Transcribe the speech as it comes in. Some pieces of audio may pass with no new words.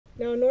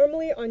Now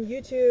normally on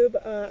YouTube,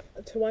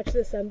 to watch the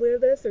assembly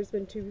of this, there's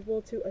been 2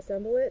 people to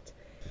assemble it.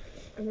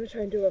 I'm gonna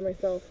try and do it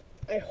myself.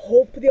 I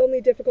hope the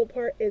only difficult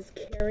part is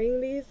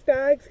carrying these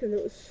bags because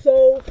it was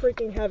so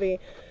freaking heavy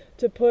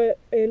to put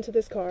into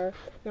this car.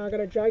 Now I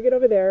gotta drag it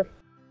over there.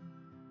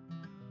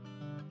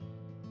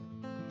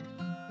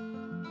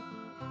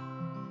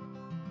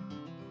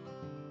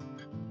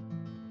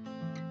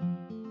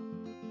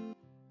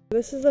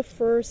 This is the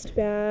first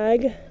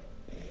bag,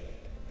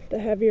 the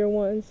heavier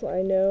one, so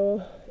I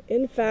know.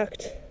 In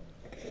fact,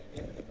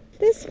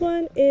 this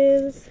one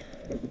is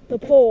the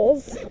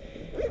poles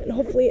and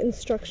hopefully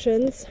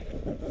instructions.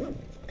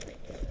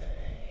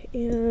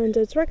 And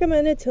it's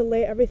recommended to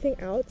lay everything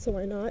out, so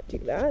why not do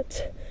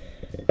that?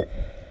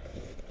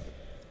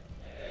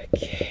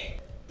 Okay.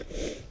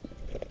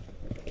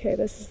 Okay,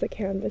 this is the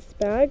canvas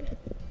bag.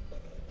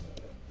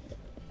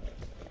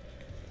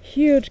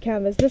 Huge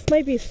canvas. This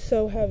might be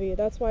so heavy.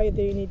 That's why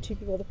they need 2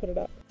 people to put it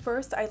up.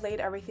 First, I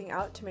laid everything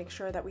out to make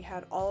sure that we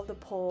had all of the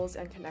poles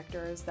and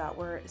connectors that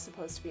were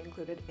supposed to be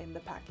included in the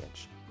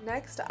package.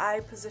 Next, I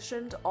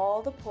positioned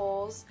all the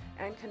poles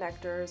and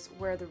connectors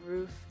where the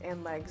roof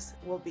and legs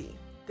will be.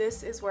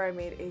 This is where I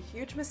made a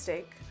huge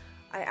mistake.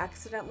 I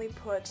accidentally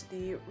put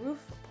the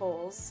roof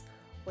poles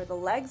where the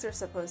legs are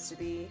supposed to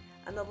be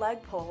and the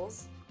leg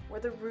poles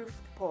where the roof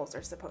poles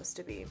are supposed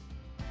to be.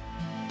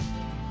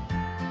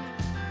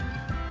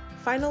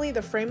 Finally,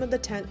 the frame of the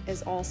tent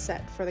is all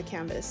set for the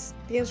canvas.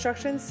 The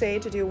instructions say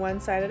to do one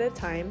side at a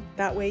time.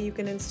 That way you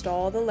can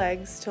install the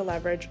legs to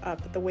leverage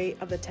up the weight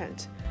of the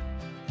tent.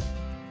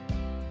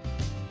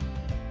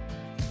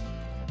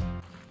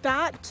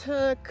 That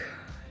took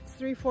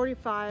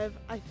 3:45.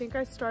 I think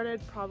I started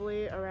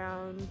probably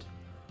around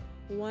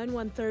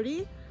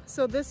 1:30.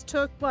 So this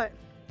took, what,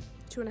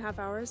 2.5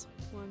 hours?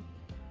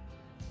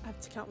 I have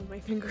to count with my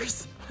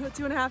fingers.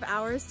 2.5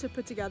 hours to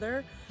put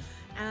together.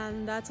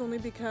 And that's only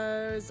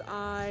because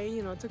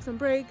I, took some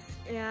breaks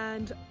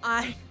and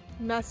I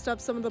messed up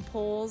some of the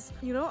poles.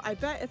 I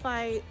bet if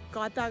I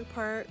got that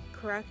part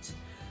correct,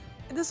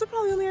 this would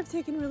probably only have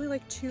taken really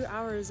like 2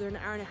 hours or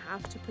 1.5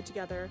 hours to put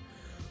together,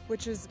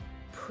 which is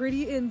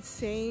pretty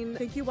insane.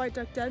 Thank you, White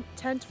Duck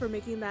Tent, for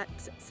making that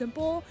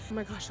simple. Oh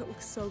my gosh, it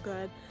looks so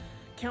good.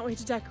 Can't wait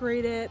to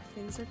decorate it.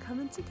 Things are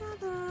coming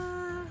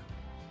together.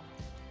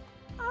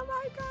 Oh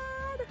my God.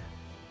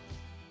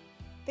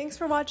 Thanks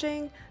for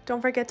watching.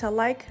 Don't forget to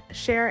like,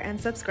 share,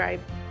 and subscribe.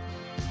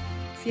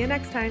 See you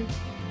next time.